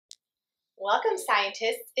Welcome,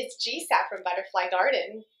 scientists. It's Gisa from Butterfly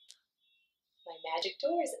Garden. My magic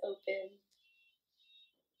door is open.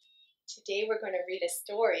 Today we're going to read a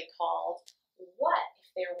story called What If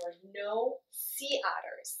There Were No Sea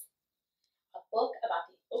Otters? A book about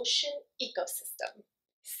the ocean ecosystem.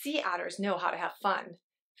 Sea otters know how to have fun.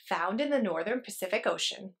 Found in the northern Pacific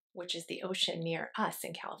Ocean, which is the ocean near us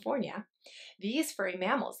in California, these furry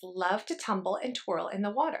mammals love to tumble and twirl in the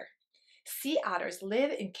water. Sea otters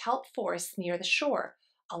live in kelp forests near the shore,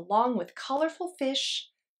 along with colorful fish,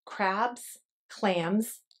 crabs,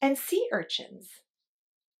 clams, and sea urchins.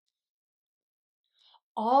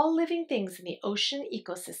 All living things in the ocean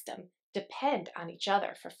ecosystem depend on each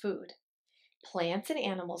other for food. Plants and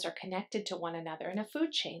animals are connected to one another in a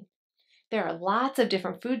food chain. There are lots of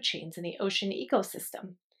different food chains in the ocean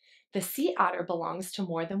ecosystem. The sea otter belongs to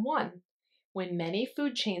more than one. When many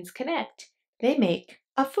food chains connect, they make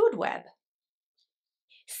a food web.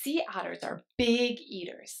 Sea otters are big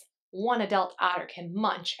eaters. One adult otter can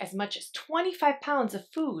munch as much as 25 pounds of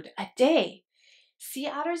food a day. Sea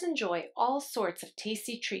otters enjoy all sorts of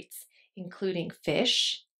tasty treats, including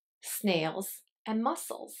fish, snails, and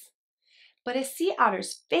mussels. But a sea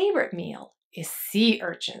otter's favorite meal is sea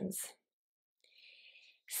urchins.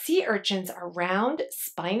 Sea urchins are round,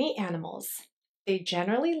 spiny animals. They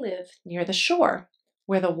generally live near the shore,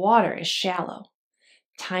 where the water is shallow.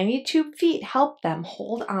 Tiny tube feet help them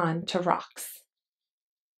hold on to rocks.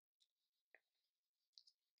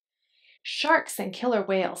 Sharks and killer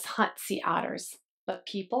whales hunt sea otters, but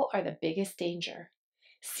people are the biggest danger.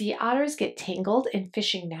 Sea otters get tangled in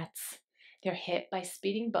fishing nets. They're hit by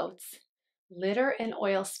speeding boats. Litter and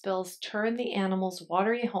oil spills turn the animals'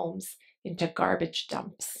 watery homes into garbage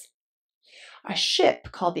dumps. A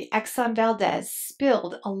ship called the Exxon Valdez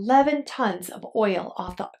spilled 11 tons of oil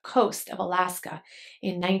off the coast of Alaska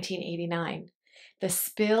in 1989. The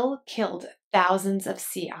spill killed thousands of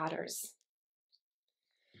sea otters.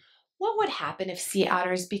 What would happen if sea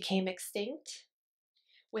otters became extinct?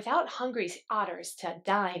 Without hungry otters to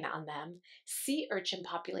dine on them, sea urchin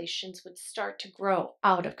populations would start to grow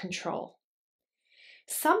out of control.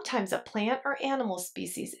 Sometimes a plant or animal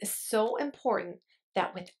species is so important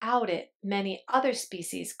that without it, many other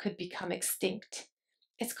species could become extinct.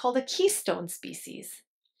 It's called a keystone species.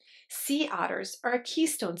 Sea otters are a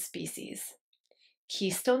keystone species.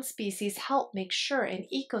 Keystone species help make sure an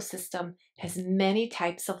ecosystem has many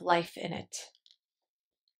types of life in it.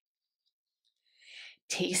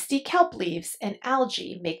 Tasty kelp leaves and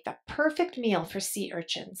algae make the perfect meal for sea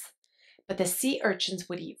urchins. But the sea urchins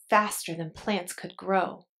would eat faster than plants could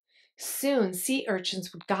grow. Soon, sea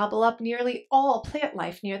urchins would gobble up nearly all plant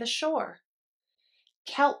life near the shore.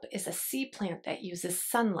 Kelp is a sea plant that uses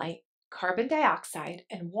sunlight, carbon dioxide,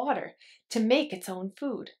 and water to make its own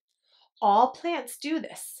food. All plants do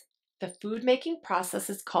this. The food-making process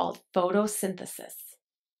is called photosynthesis.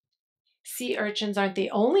 Sea urchins aren't the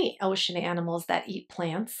only ocean animals that eat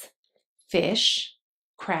plants. Fish,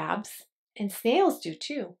 crabs, and snails do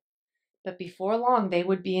too. But before long, they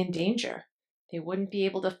would be in danger. They wouldn't be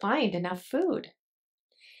able to find enough food.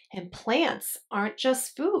 And plants aren't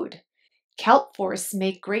just food. Kelp forests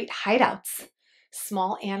make great hideouts.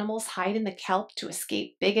 Small animals hide in the kelp to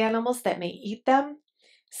escape big animals that may eat them.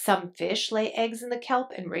 Some fish lay eggs in the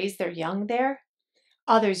kelp and raise their young there.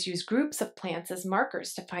 Others use groups of plants as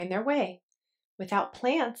markers to find their way. Without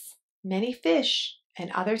plants, many fish and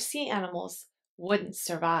other sea animals wouldn't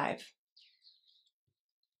survive.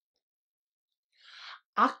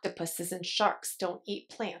 Octopuses and sharks don't eat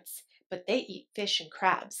plants, but they eat fish and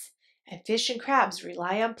crabs. And fish and crabs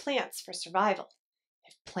rely on plants for survival.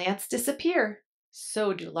 If plants disappear,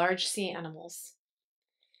 so do large sea animals.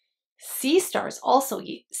 Sea stars also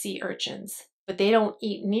eat sea urchins, but they don't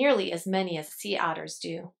eat nearly as many as sea otters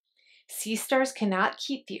do. Sea stars cannot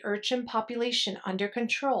keep the urchin population under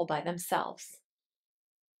control by themselves.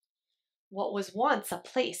 What was once a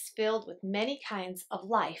place filled with many kinds of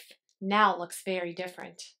life now looks very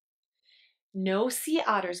different. No sea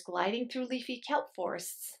otters gliding through leafy kelp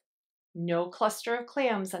forests. No cluster of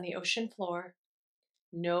clams on the ocean floor.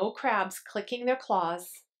 No crabs clicking their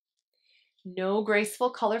claws. No graceful,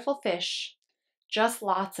 colorful fish. Just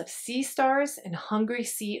lots of sea stars and hungry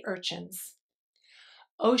sea urchins.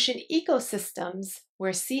 Ocean ecosystems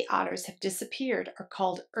where sea otters have disappeared are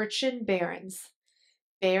called urchin barrens.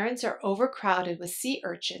 Barrens are overcrowded with sea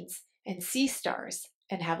urchins and sea stars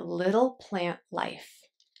and have little plant life.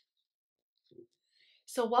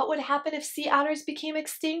 So what would happen if sea otters became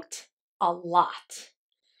extinct? A lot.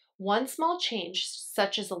 One small change,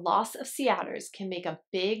 such as the loss of sea otters, can make a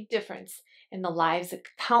big difference in the lives of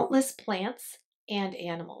countless plants and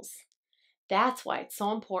animals. That's why it's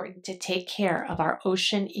so important to take care of our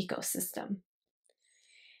ocean ecosystem.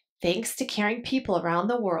 Thanks to caring people around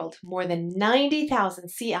the world, more than 90,000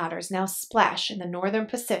 sea otters now splash in the northern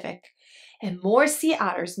Pacific, and more sea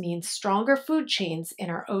otters means stronger food chains in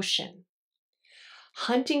our ocean.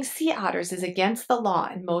 Hunting sea otters is against the law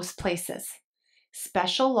in most places.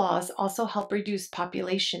 Special laws also help reduce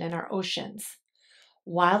population in our oceans.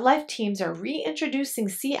 Wildlife teams are reintroducing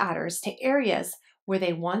sea otters to areas where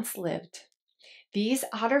they once lived. These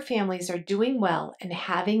otter families are doing well and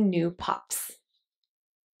having new pups.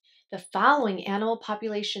 The following animal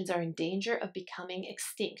populations are in danger of becoming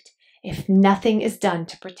extinct if nothing is done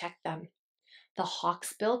to protect them: the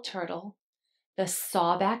hawksbill turtle, the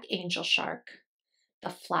sawback angel shark, the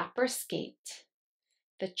flapper skate,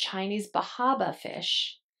 the Chinese bahaba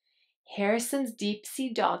fish, Harrison's deep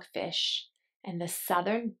sea dogfish, and the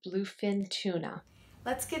southern bluefin tuna.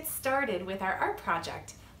 Let's get started with our art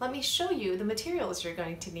project. Let me show you the materials you're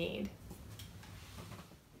going to need.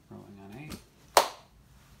 Rolling on 8.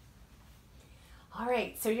 All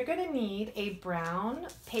right, so you're going to need a brown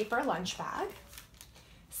paper lunch bag,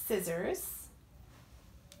 scissors,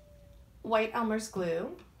 white Elmer's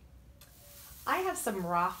glue. I have some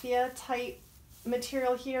raffia type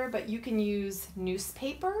material here, but you can use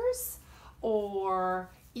newspapers or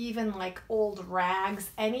even like old rags,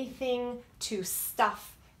 anything to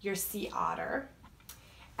stuff your sea otter.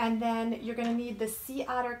 And then you're going to need the sea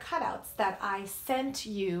otter cutouts that I sent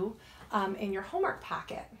you in your homework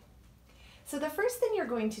packet. So the first thing you're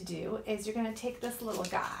going to do is you're going to take this little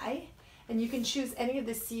guy, and you can choose any of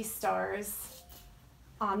the sea stars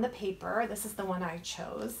on the paper. This is the one I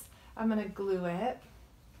chose. I'm going to glue it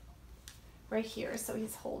right here so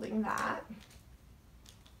he's holding that.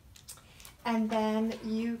 And then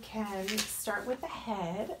you can start with the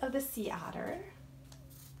head of the sea otter.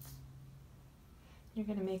 You're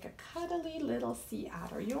going to make a cuddly little sea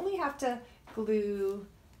otter. You only have to glue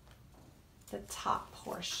the top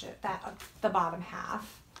portion, the bottom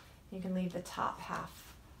half. You can leave the top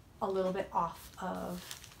half a little bit off of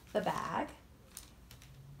the bag.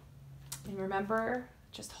 And remember,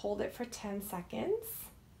 just hold it for 10 seconds.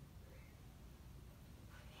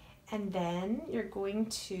 And then you're going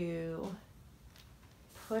to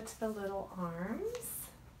put the little arms.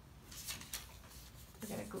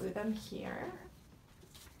 We're going to glue them here.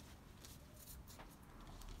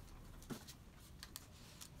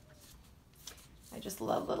 I just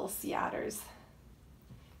love little sea otters.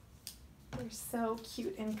 They're so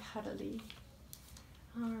cute and cuddly.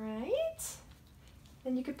 All right.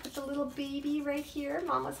 Then you could put the little baby right here.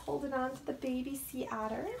 Mama's holding on to the baby sea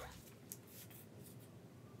otter.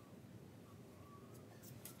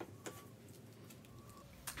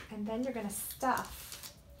 And then you're going to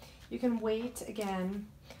stuff. You can wait again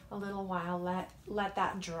a little while, let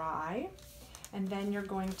that dry. And then you're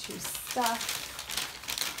going to stuff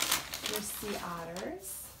your sea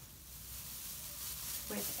otters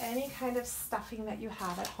with any kind of stuffing that you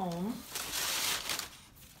have at home.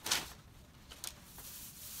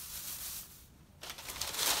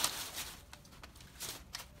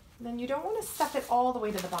 Then you don't want to stuff it all the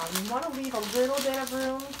way to the bottom. You want to leave a little bit of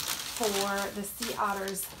room for the sea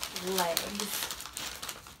otter's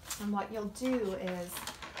legs. And what you'll do is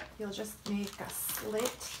you'll just make a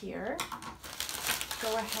slit here.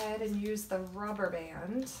 Go ahead and use the rubber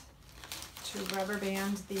band to rubber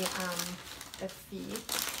band the feet.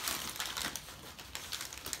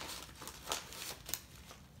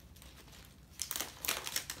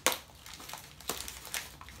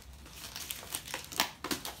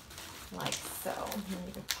 Like so. And then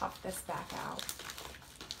you can pop this back out.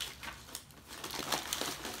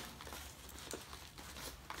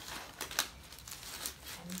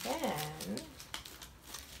 And then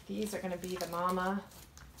these are going to be the mama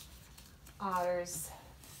otter's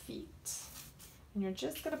feet. And you're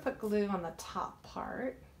just going to put glue on the top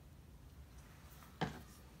part.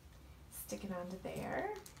 Stick it onto there.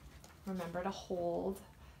 Remember to hold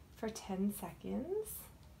for 10 seconds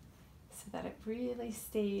so that it really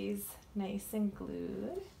stays nice and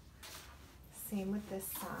glued. Same with this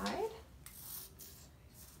side.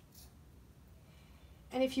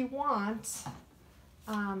 And if you want,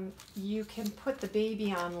 you can put the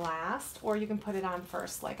baby on last, or you can put it on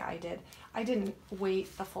first like I did. I didn't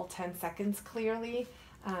wait the full 10 seconds clearly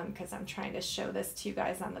because I'm trying to show this to you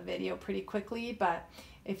guys on the video pretty quickly, but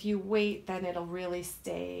if you wait, then it'll really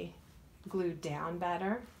stay glued down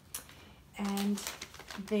better. And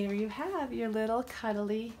there you have your little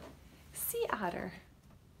cuddly sea otter.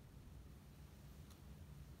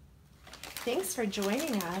 Thanks for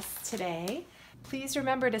joining us today. Please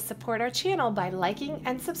remember to support our channel by liking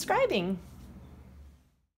and subscribing.